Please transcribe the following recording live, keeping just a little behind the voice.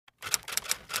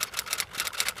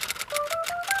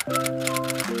Listening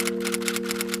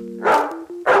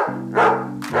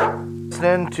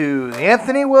to the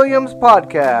Anthony Williams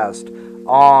Podcast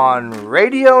on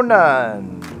Radio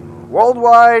None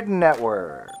Worldwide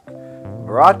Network.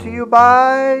 Brought to you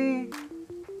by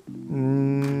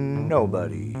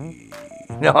nobody.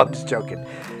 No, I'm just joking.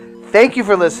 Thank you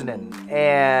for listening,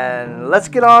 and let's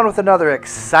get on with another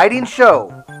exciting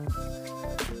show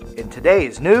in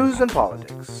today's news and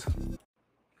politics.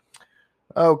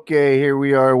 Okay, here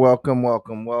we are. Welcome.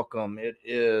 It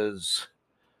is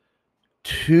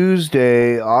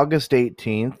Tuesday, August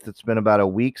 18th. It's been about a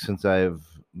week since I've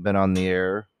been on the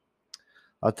air.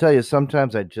 I'll tell you,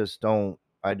 sometimes I just don't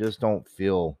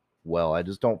feel well. I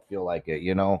just don't feel like it,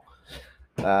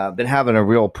 I've been having a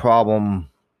real problem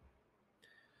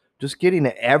just getting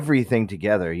everything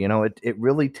together. It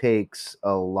really takes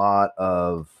a lot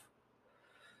of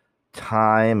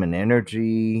time and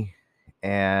energy.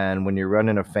 And when you're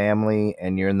running a family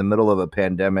and you're in the middle of a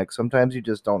pandemic, sometimes you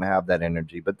just don't have that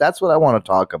energy. But that's what I want to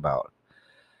talk about.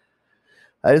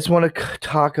 I just want to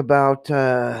talk about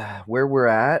where we're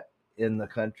at in the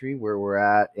country, where we're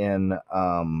at in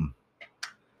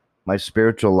my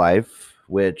spiritual life,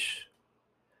 which,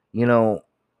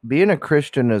 being a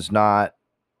Christian is not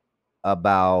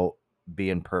about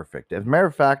being perfect. As a matter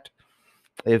of fact,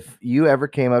 if you ever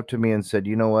came up to me and said,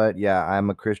 you know what, yeah, I'm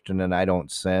a Christian and I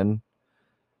don't sin,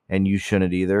 and you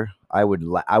shouldn't either, I would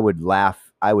laugh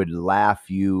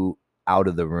you out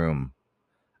of the room.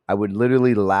 I would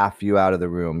literally laugh you out of the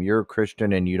room. You're a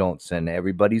Christian and you don't sin.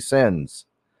 Everybody sins.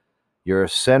 You're a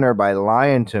sinner by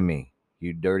lying to me,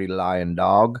 you dirty lying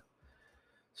dog.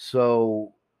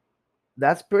 So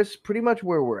that's pretty much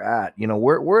where we're at.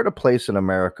 We're at a place in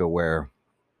America where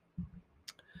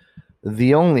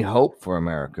the only hope for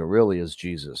America really is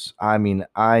Jesus. I mean,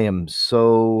 I am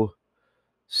so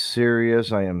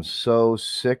serious. I am so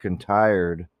sick and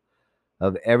tired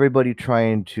of everybody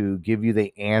trying to give you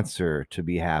the answer to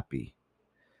be happy.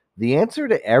 The answer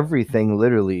to everything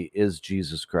literally is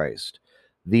Jesus Christ.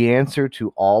 The answer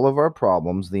to all of our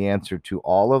problems, the answer to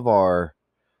all of our,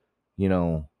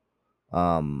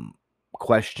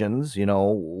 questions,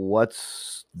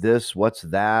 what's this, what's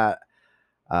that?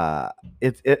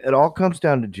 It all comes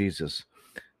down to Jesus.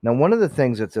 Now, one of the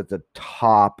things that's at the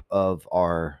top of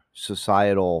our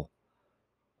societal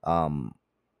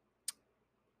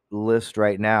list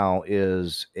right now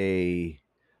is a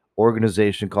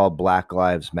organization called Black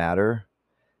Lives Matter,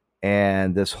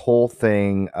 and this whole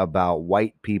thing about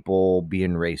white people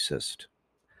being racist.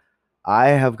 I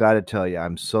have got to tell you,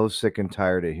 I'm so sick and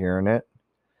tired of hearing it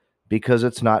because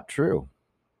it's not true.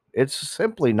 It's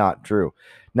simply not true.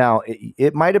 Now,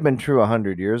 it might have been true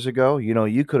 100 years ago.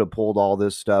 You could have pulled all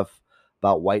this stuff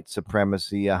about white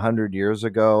supremacy 100 years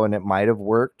ago, and it might have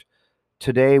worked.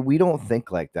 Today, we don't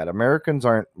think like that. Americans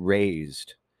aren't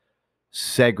raised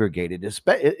segregated.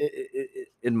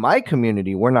 In my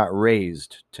community, we're not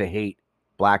raised to hate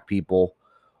black people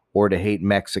or to hate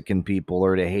Mexican people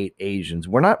or to hate Asians.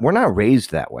 We're not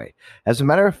raised that way. As a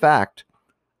matter of fact,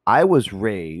 I was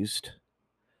raised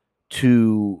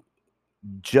to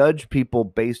judge people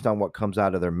based on what comes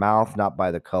out of their mouth, not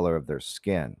by the color of their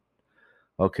skin.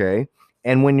 Okay?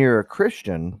 And when you're a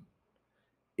Christian,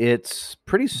 it's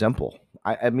pretty simple.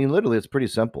 I mean, literally, it's pretty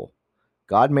simple.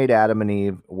 God made Adam and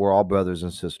Eve. We're all brothers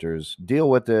and sisters.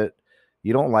 Deal with it.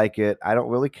 You don't like it. I don't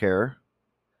really care.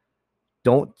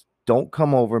 Don't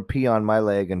come over and pee on my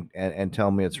leg and tell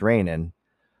me it's raining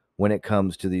when it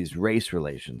comes to these race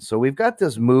relations. So we've got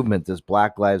this movement, this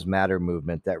Black Lives Matter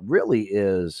movement, that really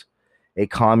is a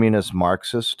communist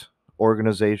Marxist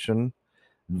organization.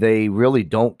 They really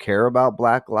don't care about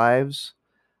black lives,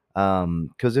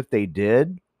 because if they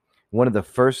did, one of the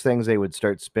first things they would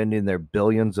start spending their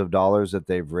billions of dollars that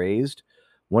they've raised,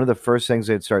 one of the first things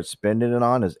they'd start spending it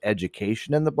on is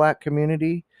education in the black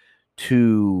community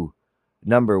to,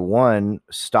 number one,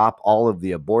 stop all of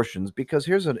the abortions. Because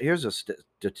here's a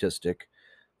statistic: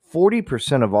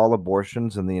 40% of all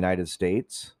abortions in the United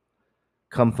States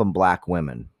come from black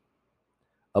women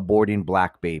aborting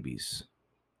black babies.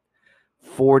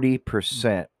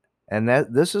 40%. And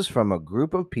this is from a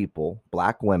group of people,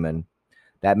 black women,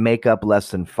 that make up less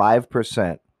than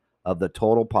 5% of the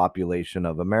total population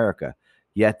of America.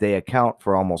 Yet they account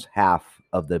for almost half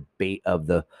of the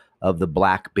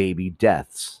black baby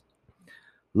deaths.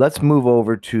 Let's move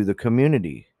over to the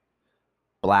community.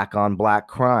 Black on black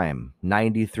crime,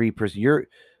 93%.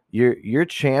 Your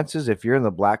chances, if you're in the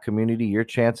black community, your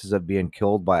chances of being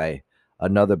killed by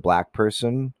another black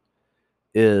person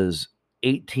is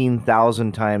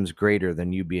 18,000 times greater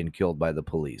than you being killed by the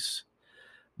police.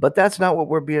 But that's not what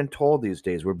we're being told these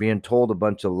days. We're being told a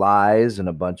bunch of lies and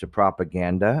a bunch of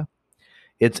propaganda.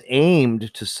 It's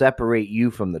aimed to separate you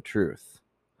from the truth.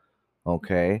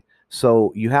 Okay.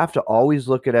 So you have to always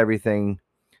look at everything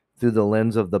through the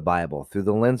lens of the Bible, through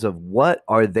the lens of what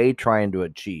are they trying to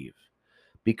achieve?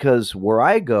 Because where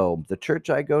I go, the church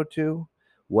I go to,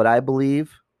 what I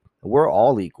believe, we're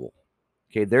all equal.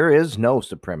 Okay. There is no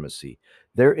supremacy,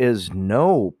 there is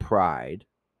no pride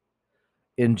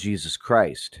in Jesus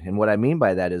Christ. And what I mean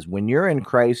by that is when you're in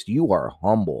Christ, you are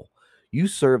humble. You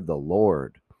serve the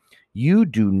Lord. You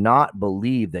do not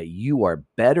believe that you are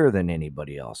better than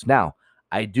anybody else. Now,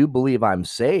 I do believe I'm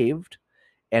saved.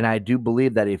 And I do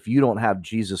believe that if you don't have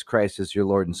Jesus Christ as your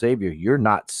Lord and Savior, you're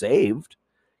not saved.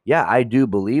 Yeah, I do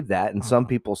believe that. And some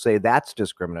people say that's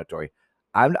discriminatory.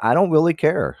 I don't really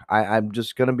care. I'm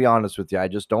just going to be honest with you. I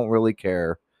just don't really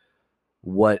care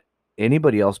what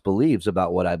anybody else believes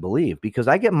about what I believe because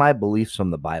I get my beliefs from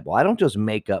the Bible. I don't just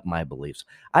make up my beliefs.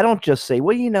 I don't just say,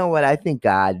 well, you know what? I think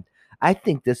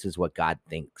this is what God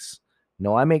thinks.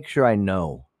 No, I make sure I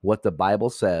know what the Bible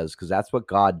says because that's what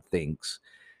God thinks.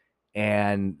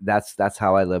 And that's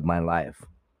how I live my life.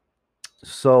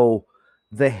 So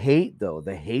the hate though,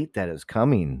 the hate that is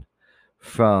coming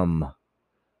from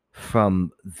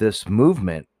this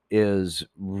movement is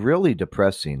really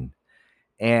depressing.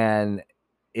 And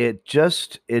it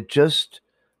just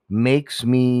makes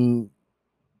me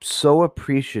so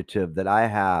appreciative that I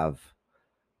have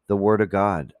the word of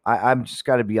God. I'm just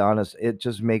got to be honest. It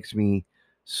just makes me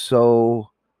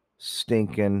so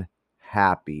stinking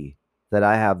happy that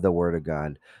I have the word of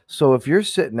God. So if you're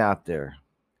sitting out there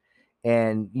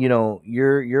and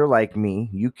you're like me,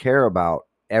 you care about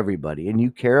everybody and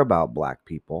you care about black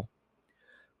people,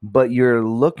 but you're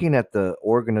looking at the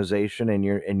organization and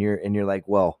you're like,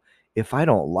 well, if I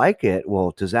don't like it,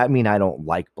 well, does that mean I don't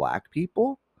like black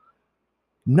people?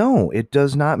 No, it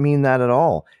does not mean that at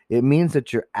all. It means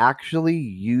that you're actually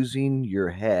using your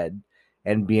head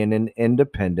and being an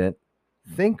independent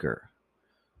thinker.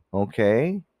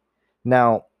 Okay.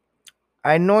 Now,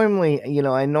 I really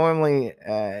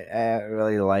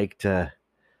like to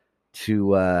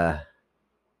uh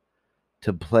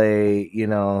to play,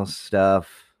 stuff.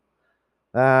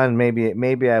 And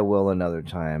maybe I will another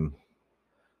time.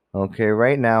 Okay,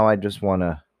 right now I just want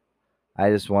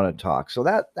to talk. So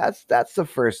that's the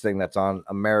first thing that's on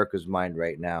America's mind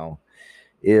right now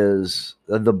is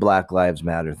the Black Lives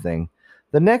Matter thing.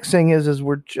 The next thing is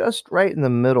we're just right in the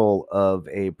middle of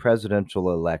a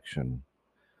presidential election.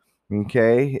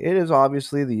 Okay, it is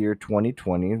obviously the year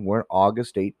 2020. We're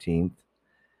August 18th.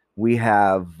 We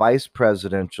have vice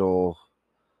presidential.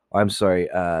 I'm sorry.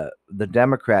 The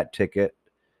Democrat ticket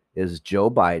is Joe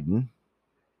Biden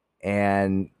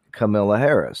and Kamala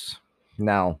Harris.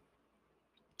 Now,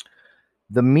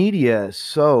 the media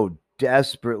so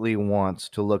desperately wants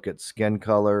to look at skin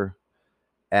color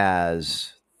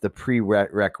as the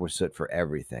prerequisite for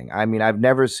everything. I mean, I've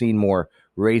never seen more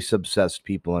race obsessed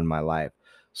people in my life.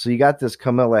 So you got this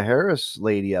Kamala Harris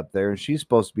lady up there, and she's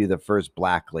supposed to be the first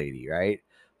black lady, right?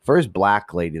 First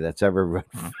black lady that's ever run.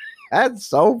 That's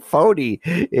so phony.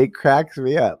 It cracks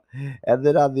me up. And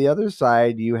then on the other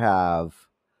side,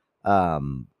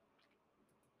 um,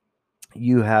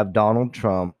 you have Donald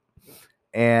Trump,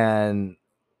 and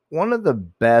one of the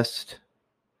best,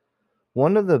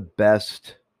 one of the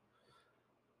best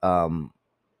um,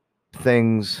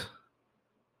 things.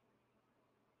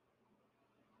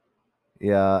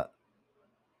 Yeah,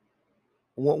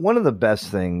 one of the best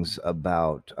things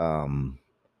about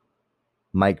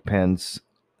Mike Pence,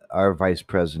 our vice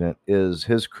president, is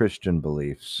his Christian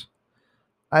beliefs.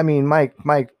 I mean, Mike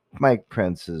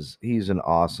Pence he's an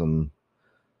awesome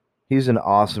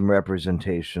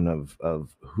representation of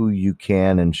who you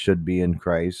can and should be in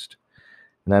Christ.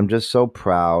 And I'm just so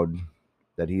proud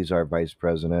that he's our vice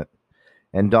president.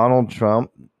 And Donald Trump,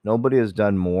 nobody has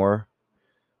done more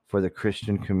for the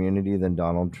Christian community than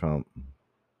Donald Trump.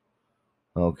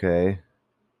 Okay.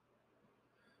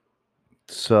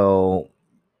 So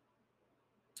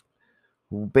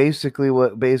basically,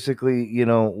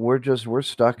 we're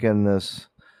stuck in this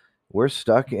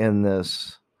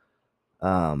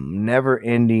never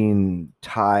ending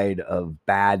tide of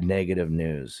bad negative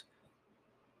news.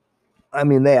 I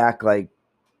mean, they act like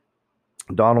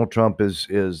Donald Trump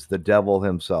is the devil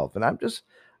himself. And I just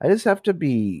have to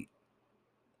be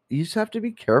you just have to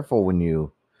be careful when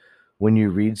you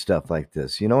read stuff like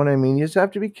this. You know what I mean? You just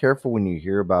have to be careful when you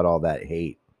hear about all that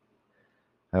hate.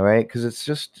 All right, because it's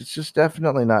just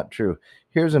definitely not true.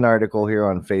 Here's an article here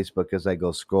on Facebook as I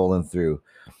go scrolling through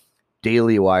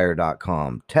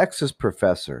dailywire.com. Texas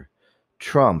professor,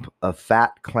 Trump, a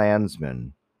fat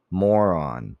Klansman,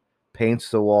 moron,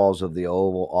 paints the walls of the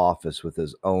Oval Office with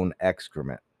his own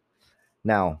excrement.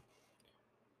 Now,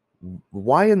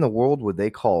 why in the world would they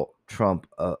call Trump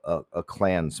a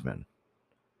Klansman?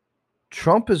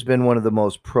 Trump has been one of the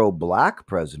most pro-black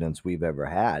presidents we've ever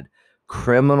had.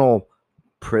 Criminal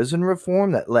prison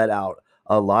reform that let out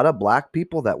a lot of black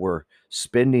people that were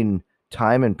spending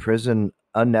time in prison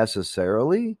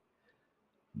unnecessarily.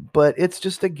 But it's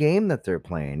just a game that they're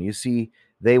playing. You see,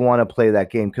 they want to play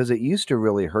that game because it used to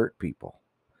really hurt people.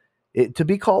 To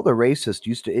be called a racist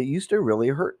used to really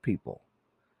hurt people.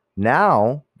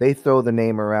 Now they throw the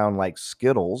name around like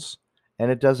Skittles,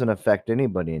 and it doesn't affect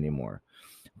anybody anymore.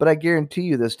 But I guarantee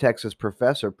you, this Texas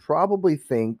professor probably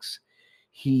thinks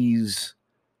he's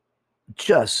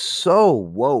just so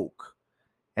woke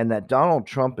and that Donald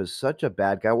Trump is such a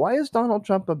bad guy. Why is Donald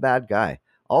Trump a bad guy?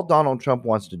 All Donald Trump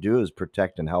wants to do is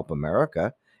protect and help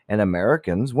America and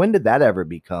Americans. When did that ever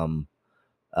become,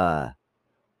 bad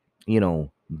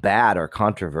or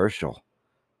controversial?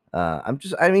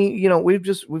 We've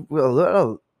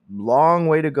a long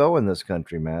way to go in this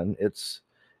country, man.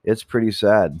 It's pretty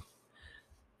sad.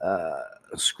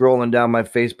 Scrolling down my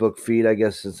Facebook feed, I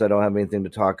guess, since I don't have anything to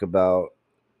talk about,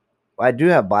 I do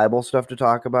have Bible stuff to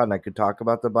talk about, and I could talk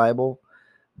about the Bible,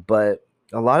 but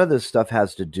a lot of this stuff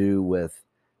has to do with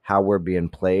how we're being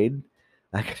played.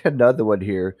 I got another one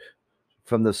here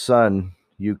from the Sun,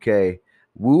 UK.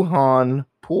 Wuhan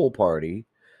pool party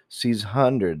sees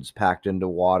hundreds packed into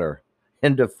water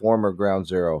into former ground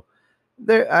zero.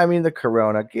 The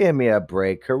corona. Give me a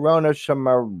break. Corona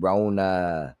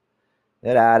shamarona.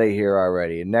 Get out of here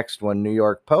already. Next one, New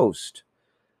York Post.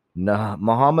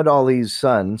 Muhammad Ali's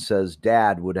son says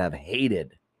dad would have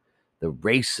hated the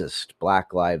racist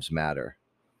Black Lives Matter.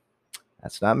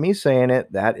 That's not me saying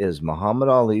it. That is Muhammad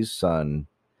Ali's son.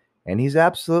 And he's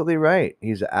absolutely right.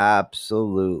 He's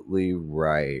absolutely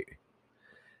right.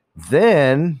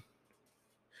 Then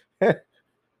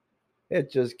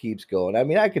it just keeps going. I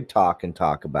mean, I could talk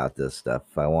about this stuff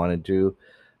if I wanted to,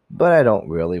 but I don't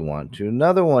really want to.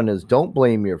 Another one is don't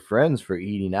blame your friends for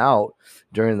eating out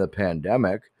during the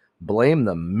pandemic. Blame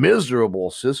the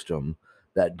miserable system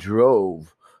that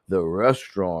drove the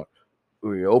restaurant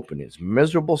reopenings.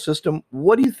 Miserable system.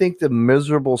 What do you think the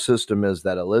miserable system is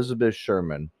that Elizabeth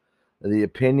Sherman, the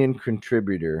opinion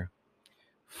contributor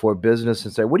for Business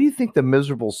Insider, what do you think the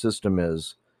miserable system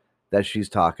is that she's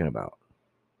talking about?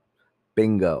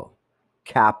 Bingo.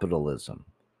 Capitalism.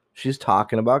 She's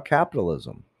talking about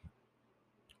capitalism.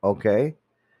 Okay?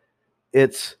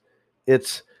 It's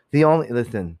the only,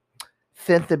 listen,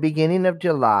 since the beginning of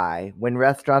July, when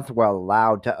restaurants were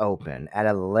allowed to open at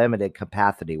a limited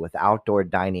capacity with outdoor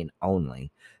dining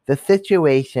only, the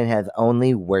situation has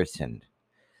only worsened.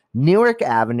 Newark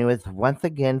Avenue is once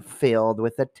again filled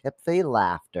with the tipsy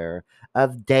laughter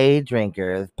of day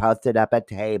drinkers posted up at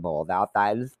tables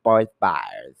outside of sports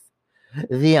bars.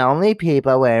 The only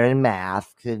people wearing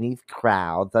masks in these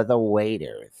crowds are the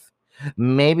waiters.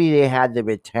 Maybe they had to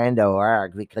return to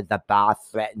work because the boss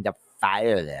threatened to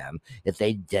fire them if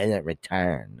they didn't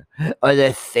return, or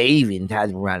their savings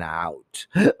had run out,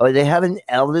 or they have an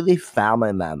elderly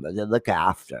family member to look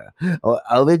after, or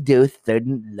overdue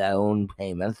student loan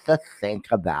payments to think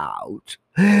about.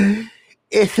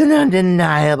 It's an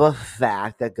undeniable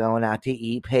fact that going out to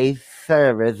eat pays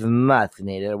servers much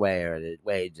needed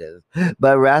wages,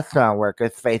 but restaurant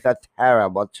workers face a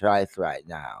terrible choice right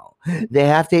now. They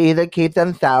have to either keep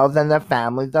themselves and their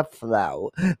families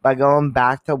afloat by going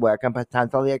back to work and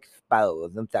potentially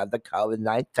expose themselves to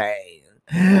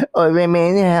COVID-19, or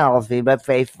remain healthy but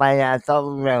face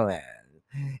financial ruin.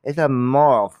 It's a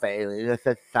moral failure to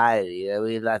society that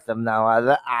we let them no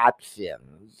other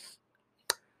options.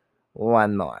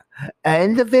 One more.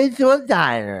 Individual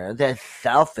diners, as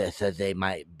selfish as they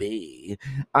might be,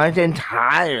 aren't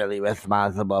entirely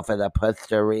responsible for the push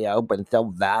to reopen so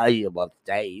valuable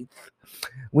states.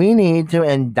 We need to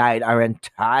indict our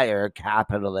entire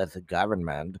capitalist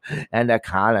government and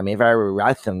economy for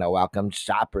rushing to welcome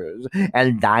shoppers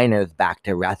and diners back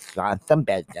to restaurants and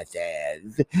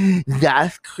businesses,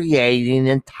 thus creating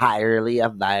entirely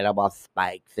available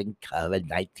spikes in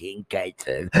COVID-19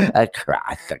 cases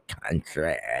across the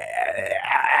country.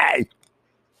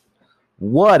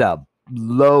 What a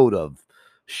load of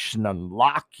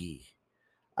schnalaki.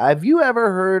 Have you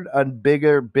ever heard a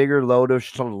bigger load of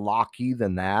schlocky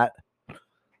than that?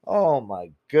 Oh my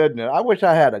goodness. I wish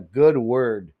I had a good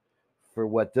word for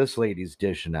what this lady's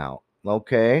dishing out.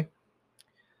 Okay.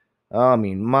 I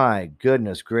mean, my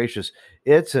goodness gracious.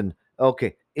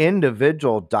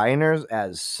 Individual diners,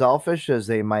 as selfish as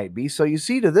they might be. So you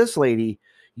see, to this lady,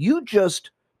 you just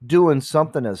doing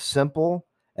something as simple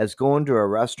as going to a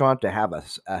restaurant to have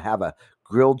a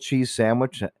grilled cheese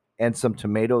sandwich and some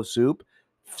tomato soup.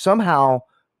 Somehow,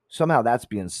 that's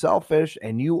being selfish,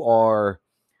 and you are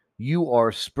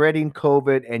spreading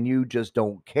COVID and you just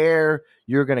don't care.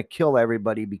 You're going to kill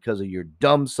everybody because of your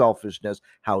dumb selfishness.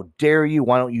 How dare you?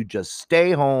 Why don't you just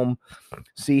stay home?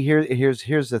 See,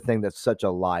 here's the thing that's such a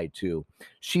lie too.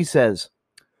 She says,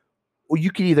 well,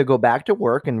 you can either go back to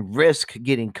work and risk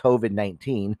getting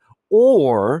COVID-19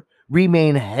 or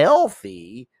remain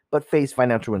healthy but face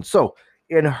financial ruin. So,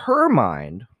 in her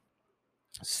mind,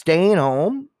 staying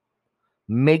home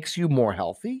makes you more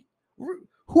healthy.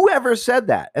 Whoever said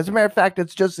that? As a matter of fact,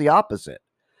 it's just the opposite.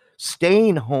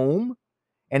 Staying home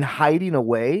and hiding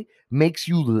away makes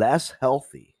you less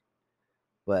healthy.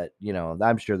 But,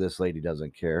 I'm sure this lady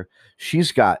doesn't care.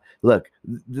 She's got, look,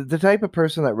 the type of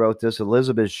person that wrote this,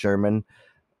 Elizabeth Sherman,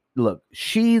 look,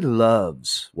 she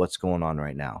loves what's going on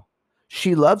right now.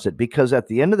 She loves it because at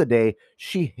the end of the day,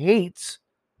 she hates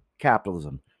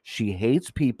capitalism. She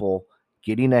hates people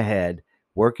getting ahead,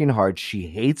 working hard. She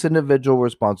hates individual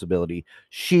responsibility.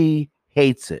 She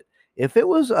hates it. If it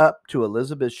was up to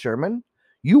Elizabeth Sherman,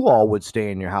 you all would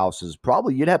stay in your houses.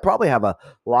 Probably have a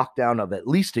lockdown of at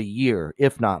least a year,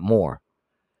 if not more.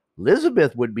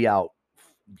 Elizabeth would be out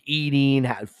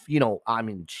eating,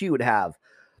 she would have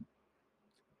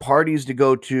parties to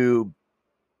go to,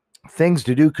 things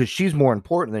to do, because she's more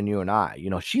important than you and I.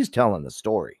 She's telling the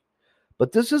story.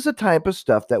 But this is the type of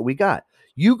stuff that we got.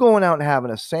 You going out and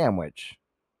having a sandwich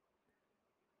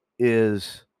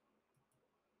is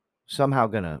somehow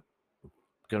gonna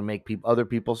make other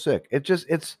people sick. It's just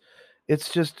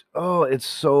it's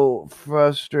so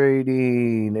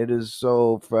frustrating. It is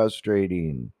so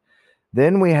frustrating.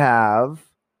 Then we have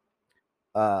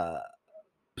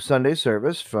Sunday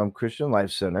service from Christian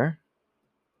Life Center.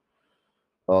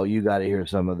 Oh, you got to hear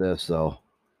some of this though.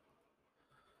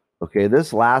 Okay,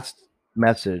 this last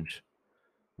message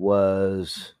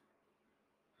was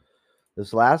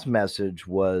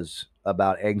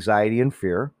about anxiety and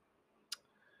fear,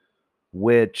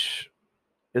 which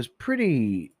is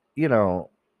pretty,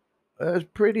 it's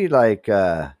pretty like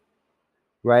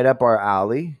right up our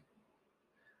alley.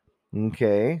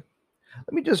 Okay.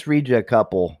 Let me just read you a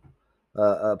couple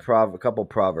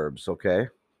proverbs, okay?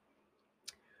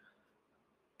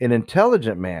 An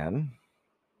intelligent man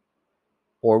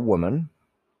or woman,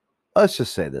 let's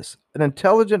just say this, an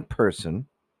intelligent person,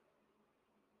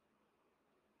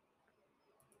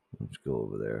 let's go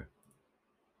over there.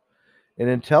 An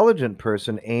intelligent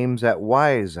person aims at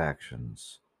wise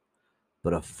actions,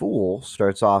 but a fool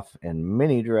starts off in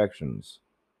many directions.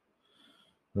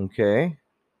 Okay.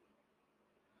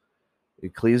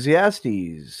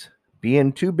 Ecclesiastes,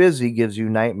 being too busy gives you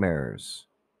nightmares.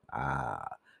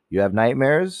 You have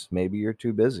nightmares? Maybe you're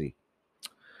too busy.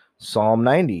 Psalm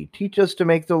 90, teach us to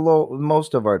make the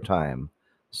most of our time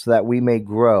so that we may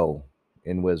grow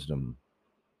in wisdom.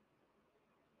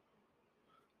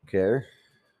 Okay.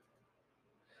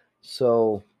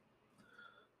 So,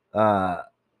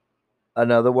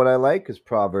 another one I like is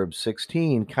Proverbs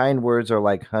 16. Kind words are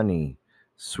like honey,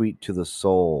 sweet to the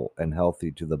soul and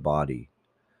healthy to the body.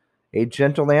 A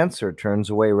gentle answer turns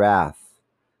away wrath,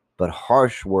 but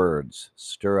harsh words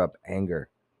stir up anger.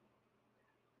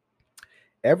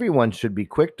 Everyone should be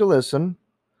quick to listen,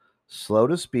 slow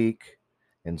to speak,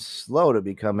 and slow to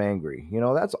become angry.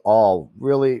 That's all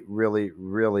really, really,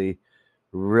 really,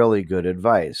 really good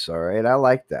advice. All right. I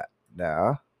like that.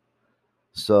 Now,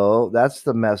 so that's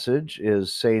the message,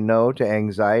 is say no to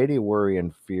anxiety, worry,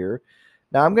 and fear.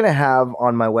 Now I'm going to have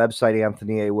on my website,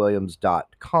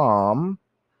 anthonyawilliams.com,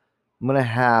 I'm going to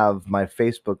have my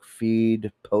Facebook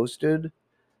feed posted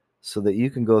so that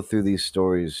you can go through these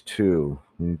stories too.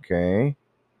 Okay.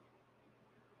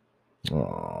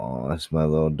 Oh, that's my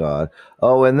little dog.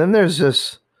 Oh, and then there's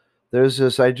this, I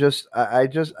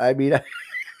mean,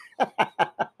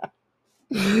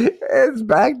 it's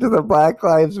back to the Black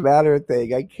Lives Matter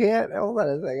thing. I can't, hold on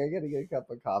a second. I got to get a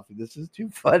cup of coffee. This is too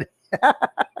funny.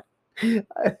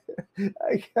 I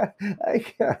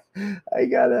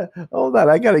gotta hold on.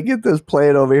 I gotta get this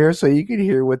playing over here so you can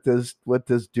hear what this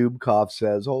doom cough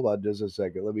says. Hold on just a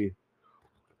second.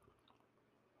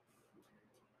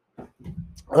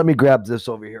 Let me grab this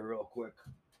over here real quick.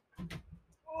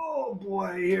 Oh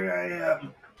boy, here I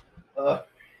am.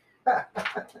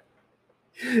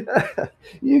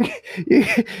 You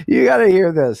gotta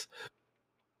hear this.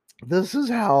 This is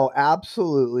how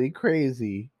absolutely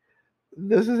crazy.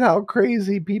 This is how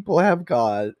crazy people have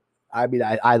gone. I mean,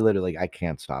 I literally I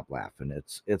can't stop laughing.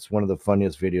 It's one of the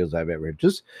funniest videos I've ever.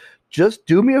 Just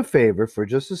do me a favor for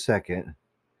just a second.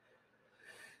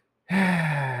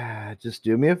 Just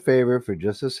do me a favor for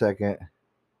just a second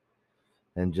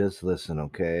and just listen,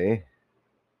 okay?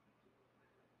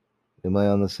 Am I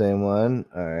on the same one?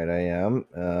 All right, I am.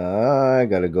 I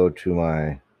got to go to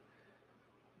my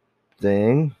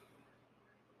thing.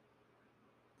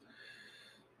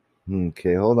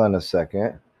 Okay, hold on a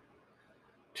second.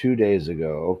 2 days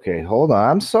ago. Okay, hold on.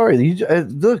 I'm sorry.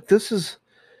 Look,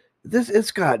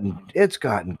 it's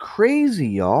gotten crazy,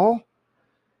 y'all.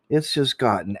 It's just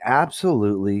gotten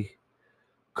absolutely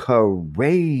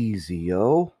crazy,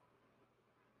 yo.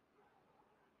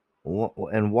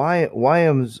 And why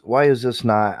is this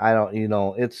not? I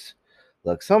don't. It's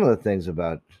look, some of the things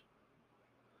about.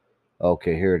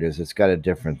 Okay, here it is. It's got a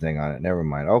different thing on it. Never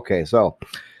mind. Okay, so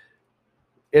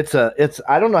it's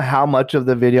I don't know how much of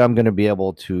the video I'm going to be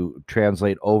able to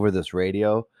translate over this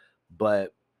radio,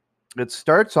 but it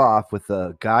starts off with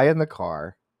a guy in the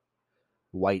car,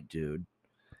 white dude,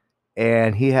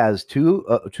 and he has two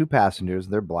passengers.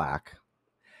 They're black,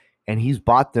 and he's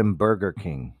bought them Burger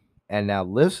King. And now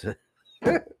listen,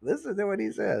 listen to what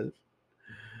he says.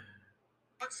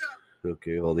 What's up?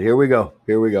 Okay, hold on. Here we go.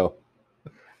 Here we go.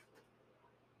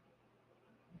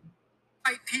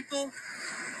 White people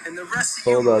and the rest of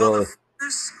you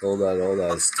motherfuckers. Hold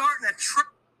on. I'm starting a trend.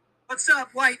 What's up,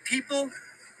 white people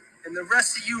and the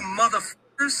rest of you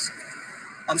motherfuckers?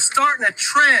 I'm starting a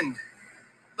trend.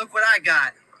 Look what I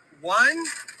got. 1,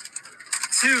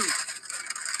 2.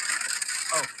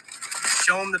 Oh,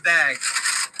 show them the bag.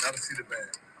 Gotta see the bag.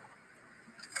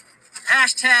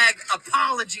 Hashtag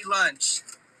apology lunch.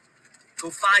 Go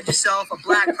find yourself a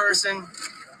black person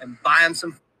and buy them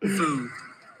some food.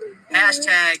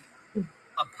 Hashtag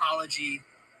apology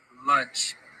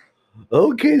lunch.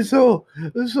 Okay, so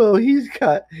he's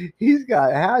got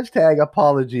hashtag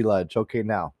apology lunch. Okay,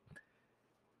 now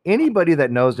anybody that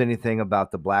knows anything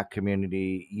about the black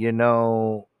community,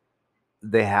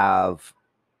 they have,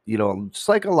 just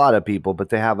like a lot of people, but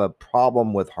they have a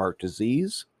problem with heart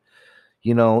disease,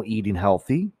 eating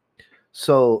healthy.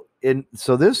 So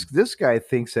this guy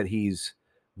thinks that he's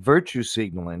virtue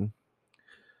signaling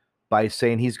by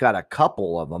saying he's got a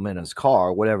couple of them in his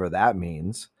car, whatever that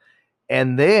means.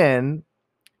 And then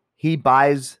he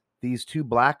buys these two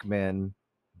black men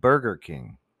Burger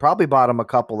King. Probably bought them a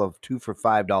couple of 2 for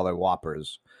 $5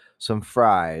 Whoppers, some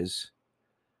fries,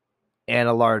 and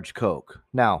a large Coke.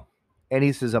 Now, and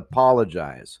he says,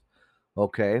 apologize.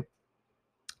 Okay.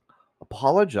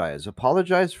 Apologize.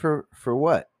 Apologize for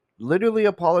what? Literally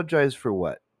apologize for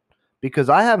what? Because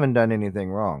I haven't done anything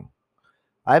wrong.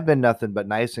 I've been nothing but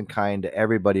nice and kind to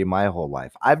everybody my whole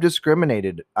life. I have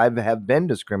been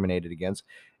discriminated against,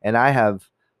 and I have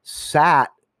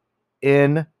sat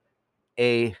in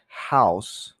a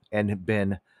house and have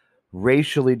been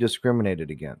racially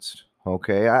discriminated against.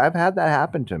 Okay, I've had that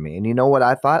happen to me, and you know what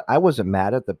I thought? I wasn't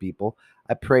mad at the people.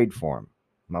 I prayed for them.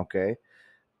 Okay,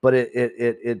 but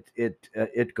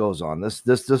it goes on. This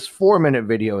 4-minute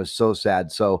video is so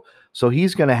sad. So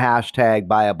he's going to hashtag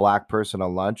buy a black person a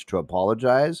lunch to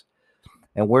apologize.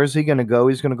 And where's he going to go?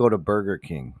 He's going to go to Burger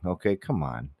King. Okay, come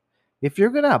on. If you're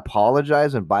going to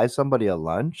apologize and buy somebody a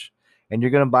lunch and you're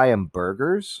going to buy him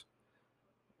burgers,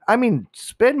 I mean,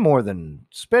 spend more than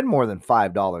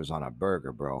 $5 on a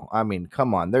burger, bro. I mean,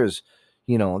 come on. There's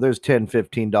 $10,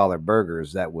 $15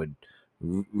 burgers that would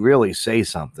really say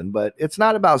something, but it's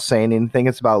not about saying anything.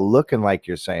 It's about looking like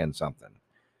you're saying something.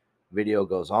 Video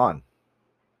goes on.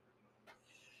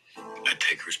 I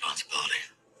take responsibility.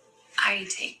 I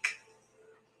take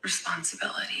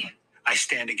responsibility. I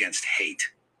stand against hate.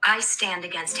 I stand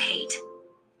against hate.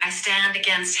 I stand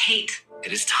against hate.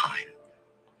 It is time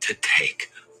to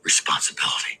take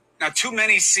responsibility. Now, too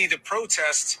many see the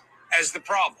protest as the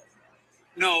problem.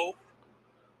 No.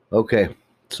 Okay,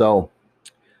 so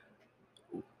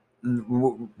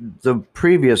the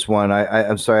previous one,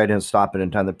 I'm sorry I didn't stop it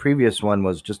in time. The previous one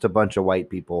was just a bunch of white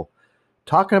people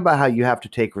talking about how you have to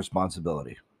take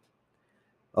responsibility.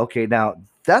 Okay, now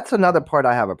that's another part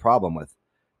I have a problem with,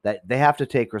 that they have to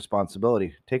take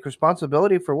responsibility. Take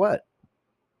responsibility for what?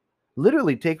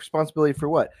 Literally take responsibility for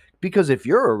what? Because if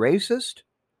you're a racist,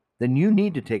 then you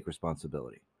need to take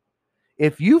responsibility.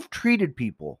 If you've treated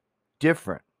people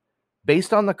different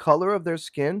based on the color of their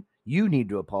skin, you need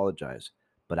to apologize.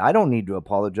 But I don't need to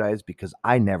apologize because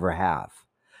I never have.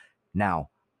 Now,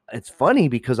 it's funny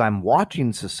because I'm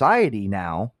watching society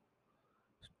now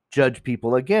judge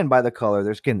people again by the color of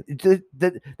their skin.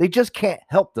 They just can't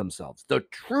help themselves. The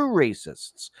true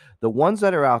racists, the ones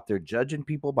that are out there judging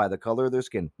people by the color of their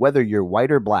skin, whether you're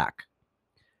white or black,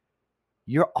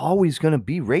 you're always going to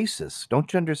be racist.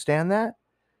 Don't you understand that?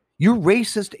 You're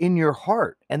racist in your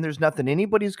heart, and there's nothing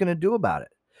anybody's going to do about it.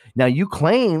 Now, you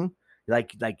claim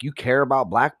like you care about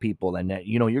black people, and that,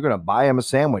 you know, you're going to buy them a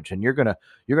sandwich, and you're going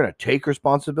to take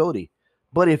responsibility.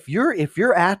 But if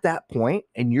you're at that point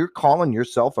and you're calling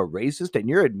yourself a racist and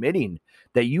you're admitting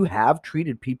that you have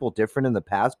treated people different in the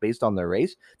past based on their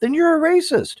race, then you're a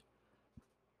racist.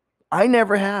 I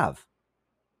never have.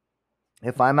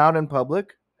 If I'm out in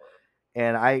public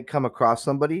and I come across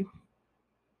somebody,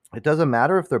 it doesn't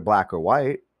matter if they're black or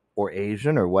white or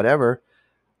Asian or whatever,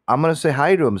 I'm going to say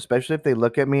hi to them, especially if they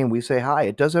look at me and we say hi.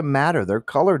 It doesn't matter. Their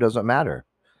color doesn't matter.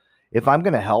 If I'm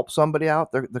going to help somebody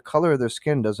out, the color of their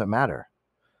skin doesn't matter.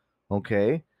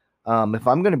 Okay. If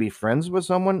I'm going to be friends with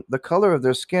someone, the color of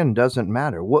their skin doesn't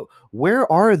matter. Where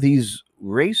are these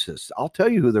racists? I'll tell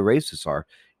you who the racists are.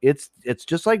 It's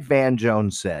just like Van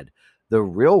Jones said. The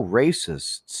real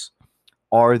racists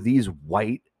are these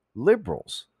white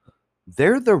liberals.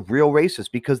 They're the real racists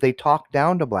because they talk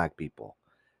down to black people.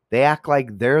 They act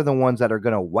like they're the ones that are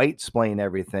going to white-splain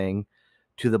everything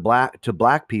to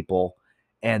black people,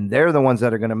 and they're the ones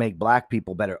that are going to make black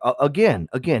people better. Again,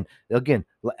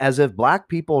 as if black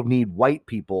people need white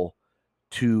people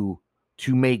to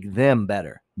make them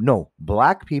better. No,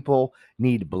 black people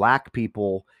need black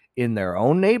people in their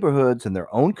own neighborhoods and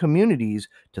their own communities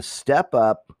to step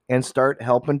up and start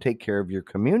helping take care of your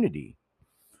community.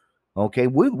 Okay,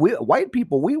 we white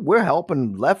people, we're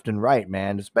helping left and right,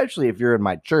 man, especially if you're in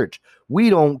my church. We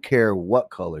don't care what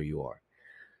color you are.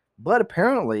 But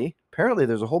apparently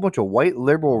there's a whole bunch of white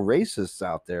liberal racists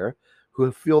out there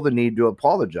who feel the need to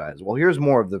apologize. Well, here's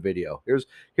more of the video.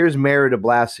 Here's Mayor de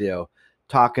Blasio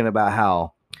talking about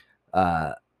how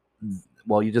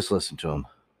well, you just listen to him.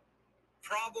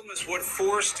 Problem is what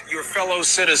forced your fellow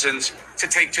citizens to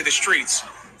take to the streets.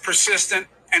 Persistent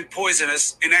and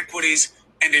poisonous inequities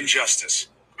and injustice.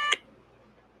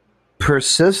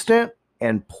 Persistent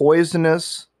and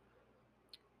poisonous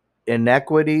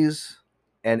inequities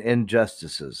and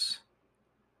injustices.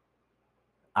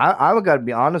 I've got to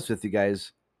be honest with you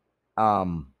guys.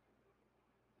 That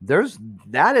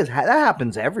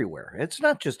happens everywhere. It's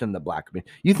not just in the black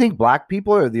community. You think black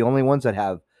people are the only ones that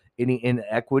have any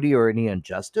inequity or any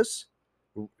injustice?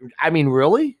 I mean,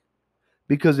 really?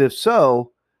 Because if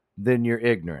so, then you're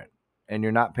ignorant and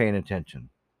you're not paying attention.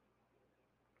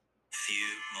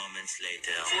 Few moments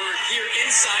later. We're here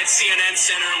inside CNN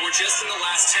Center. We're just in the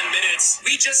last 10 minutes.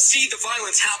 We just see the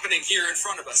violence happening here in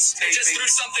front of us. They just threw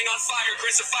something on fire,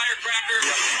 Chris, a firecracker.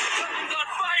 Something's on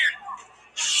fire.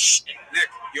 Nick,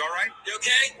 you all right? You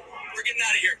okay? We're getting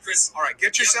out of here, Chris. All right,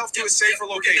 get yourself to a safer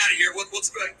We're location. getting out of here.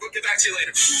 We'll get back to you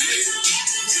later.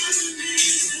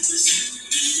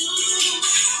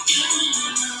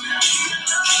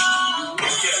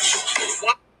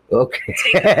 Okay.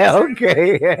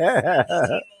 Okay.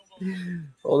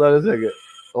 Hold on a second.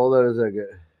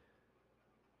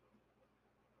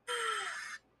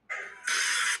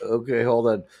 Okay, hold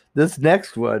on. This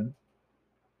next one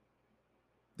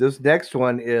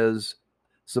is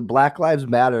some Black Lives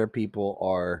Matter people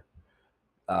are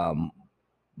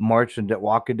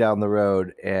walking down the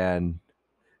road, and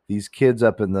these kids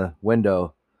up in the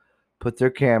window put their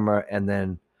camera and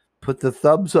then put the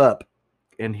thumbs up.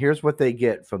 And here's what they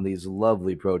get from these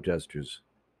lovely protesters.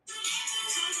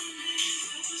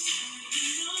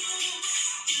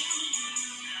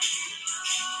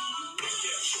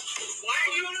 Why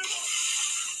are you on your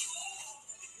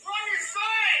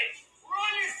side? We're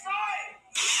on your side.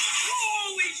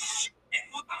 Holy shit.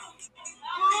 We're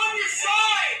on your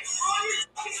side. We're on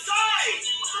your side.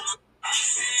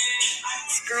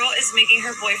 This girl is making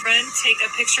her boyfriend take a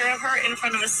picture of her in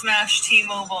front of a smashed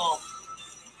T-Mobile.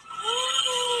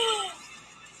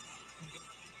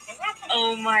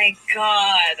 Oh my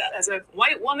God. As a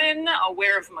white woman,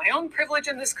 aware of my own privilege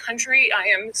in this country, I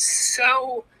am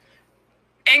so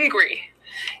angry.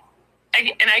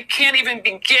 And I can't even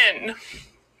begin.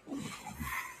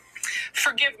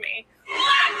 Forgive me.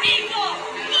 Black people,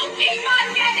 you keep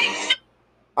on getting.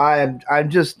 I'm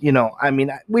just, you know, I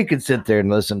mean, we could sit there and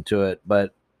listen to it,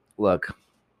 but look,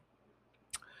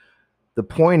 the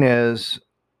point is,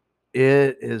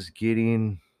 it is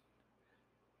getting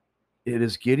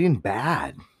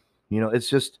bad. You know, it's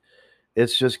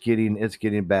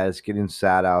getting bad. It's getting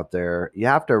sad out there. You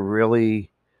have to really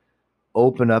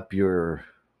open up your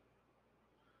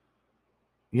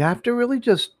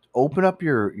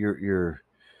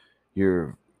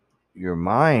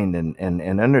mind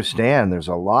and understand there's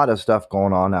a lot of stuff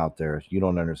going on out there you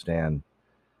don't understand.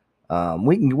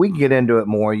 We can get into it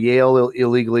more. Yale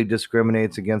illegally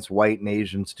discriminates against white and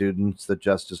Asian students, the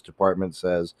Justice Department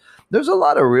says. There's a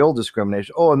lot of real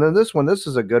discrimination. Oh, and then this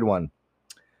is a good one.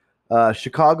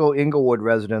 Chicago Inglewood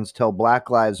residents tell Black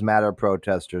Lives Matter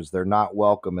protesters they're not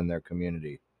welcome in their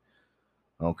community.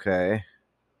 Okay.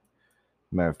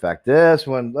 Matter of fact, this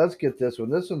one, let's get this one.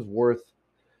 This one's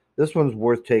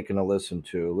worth taking a listen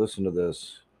to. Listen to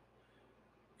this.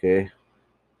 Okay.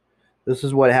 This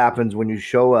is what happens when you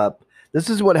show up. This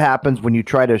is what happens when you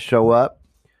try to show up.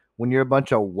 When you're a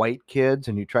bunch of white kids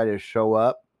and you try to show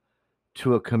up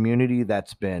to a community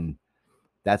that's been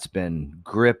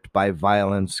gripped by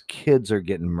violence. Kids are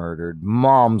getting murdered.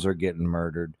 Moms are getting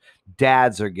murdered.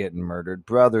 Dads are getting murdered.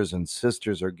 Brothers and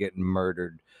sisters are getting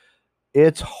murdered.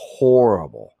 It's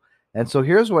horrible. And so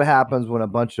here's what happens when a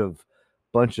bunch of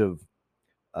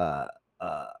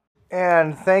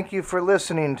and thank you for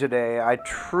listening today. I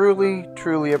truly,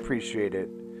 truly appreciate it.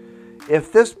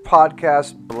 If this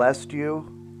podcast blessed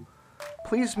you,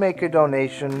 please make a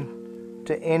donation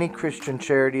to any Christian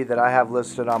charity that I have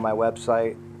listed on my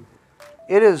website.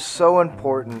 It is so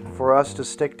important for us to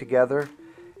stick together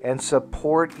and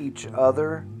support each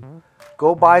other.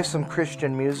 Go buy some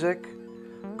Christian music.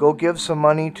 Go give some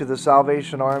money to the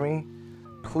Salvation Army.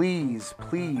 Please,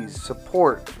 please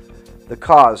support the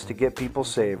cause to get people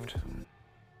saved.